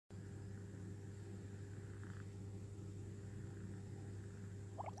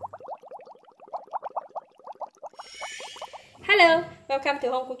Hello, welcome to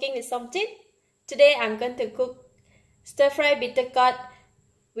Home Cooking with Somjit. Today I'm going to cook stir-fry bitter gourd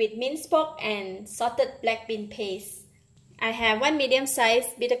with minced pork and salted black bean paste. I have one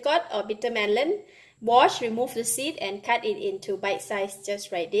medium-sized bitter gourd or bitter melon. Wash, remove the seed and cut it into bite size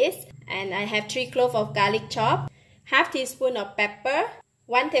just like this. And I have 3 cloves of garlic chopped, half teaspoon of pepper,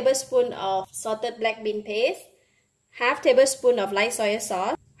 1 tablespoon of salted black bean paste, half tablespoon of light soy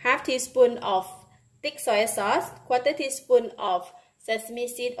sauce, half teaspoon of thick soy sauce, quarter teaspoon of sesame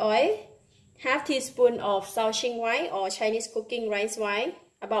seed oil, half teaspoon of Shaoxing wine or Chinese cooking rice wine,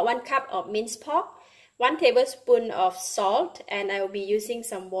 about 1 cup of minced pork, 1 tablespoon of salt, and I will be using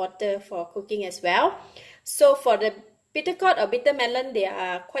some water for cooking as well. So for the bitter gourd or bitter melon, they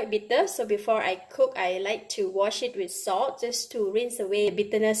are quite bitter. So before I cook, I like to wash it with salt just to rinse away the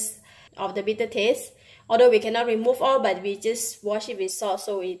bitterness of the bitter taste. Although we cannot remove all, but we just wash it with salt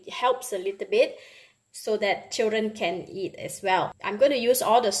so it helps a little bit, so that children can eat as well. I'm going to use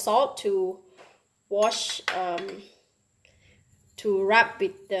all the salt to wash, to rub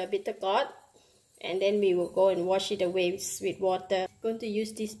with the bitter gourd, and then we will go and wash it away with water. I'm going to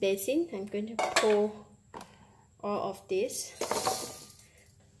use this basin. I'm going to pour all of this,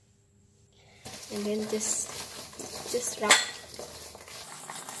 and then just rub.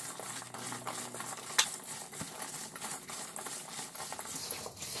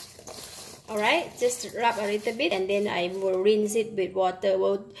 Alright, just rub a little bit and then I will rinse it with water.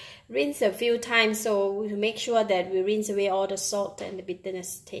 We'll rinse a few times so to make sure that we rinse away all the salt and the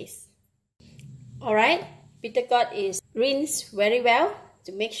bitterness taste. Alright, bitter gourd is rinsed very well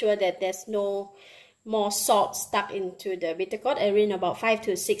to make sure that there's no more salt stuck into the bitter gourd. I rinse about 5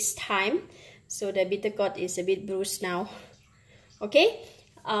 to 6 times, so the bitter gourd is a bit bruised now. Okay,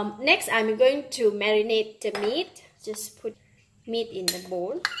 next I'm going to marinate the meat. Just put meat in the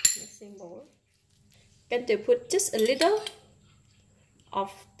bowl, mixing bowl. Going to put just a little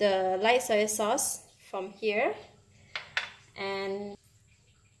of the light soy sauce from here, and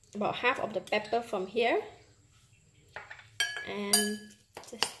about half of the pepper from here, and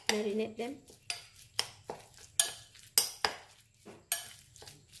just marinate them.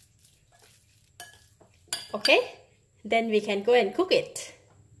 Okay, then we can go and cook it.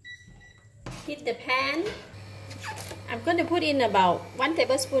 Heat the pan. I'm going to put in about 1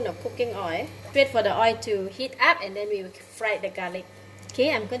 tablespoon of cooking oil. Wait for the oil to heat up and then we will fry the garlic.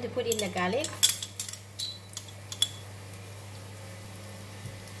 Okay, I'm going to put in the garlic.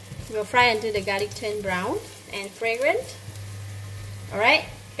 We'll fry until the garlic turn brown and fragrant. Alright,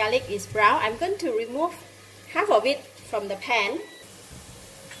 garlic is brown. I'm going to remove half of it from the pan.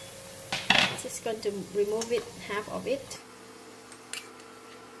 Just going to remove it, half of it.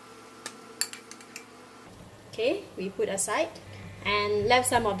 Okay, we put aside and left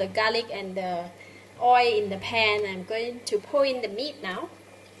some of the garlic and the oil in the pan. I'm going to pour in the meat now.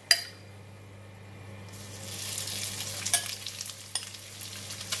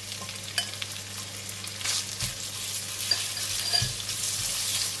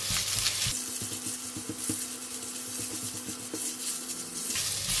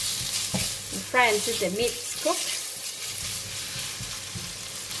 And fry until the meat is cooked.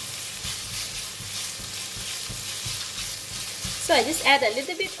 So I just add a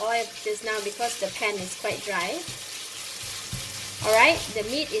little bit oil just now because the pan is quite dry. Alright, the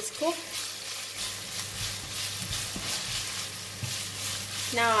meat is cooked.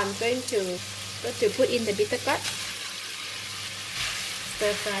 Now I'm going to put in the bitter gourd.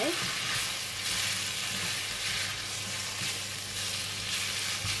 Stir fry.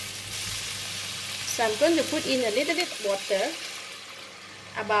 So I'm going to put in a little bit water,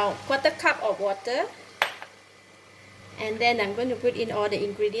 about 1/4 cup of water. And then I'm going to put in all the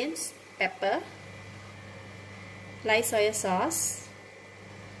ingredients: pepper, light soy sauce,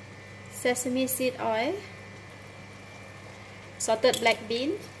 sesame seed oil, salted black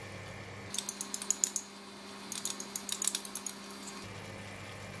bean,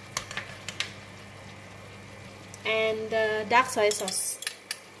 and dark soy sauce.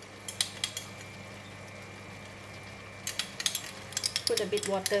 Put a bit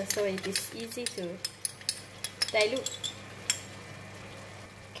water so it is easy to dilute.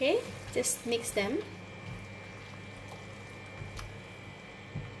 Okay, just mix them.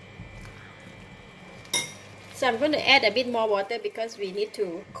 So I'm going to add a bit more water because we need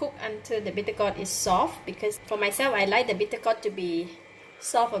to cook until the bitter gourd is soft. Because for myself, I like the bitter gourd to be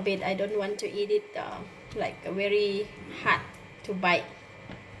soft a bit. I don't want to eat it like very hard to bite.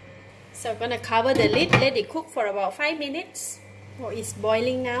 So I'm going to cover the lid, let it cook for about 5 minutes. Oh, it's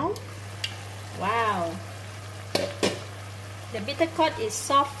boiling now. Wow. The bitter gourd is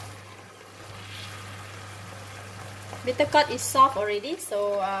soft. bitter gourd is soft already,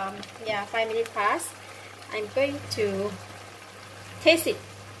 so yeah, 5 minutes passed. I'm going to taste it.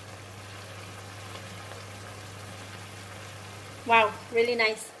 Wow, really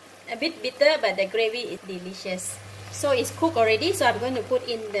nice. A bit bitter, but the gravy is delicious. So it's cooked already, so I'm going to put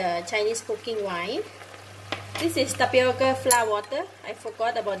in the Chinese cooking wine. This is tapioca flour water. I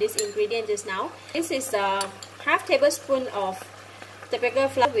forgot about this ingredient just now. This is a half tablespoon of tapioca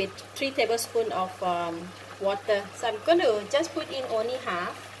flour with 3 tablespoons of water. So I'm going to just put in only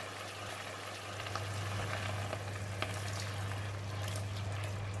half.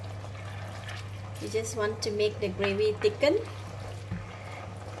 You just want to make the gravy thicken.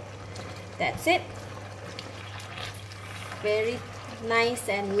 That's it. Very nice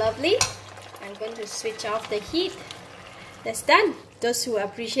and lovely. I'm going to switch off the heat. That's done. Those who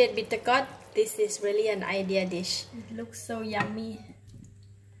appreciate bitter gourd, this is really an ideal dish. It looks so yummy.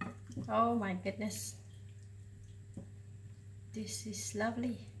 Oh my goodness. This is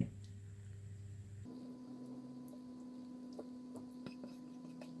lovely.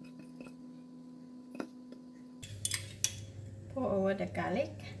 Pour over the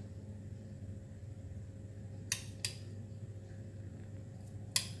garlic.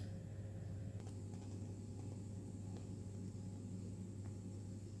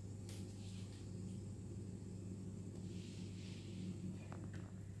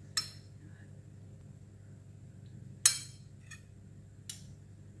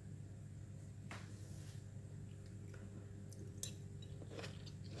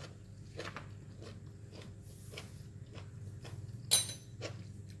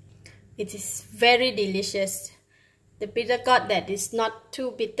 It is very delicious. The bitter gourd that is not too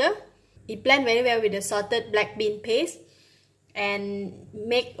bitter. It blends very well with the salted black bean paste and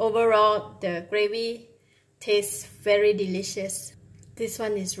make overall the gravy taste very delicious. This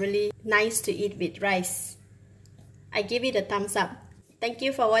one is really nice to eat with rice. I give it a thumbs up. Thank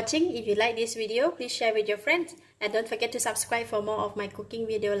you for watching. If you like this video, please share with your friends. And don't forget to subscribe for more of my cooking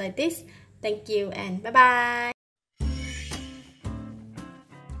video like this. Thank you and bye-bye.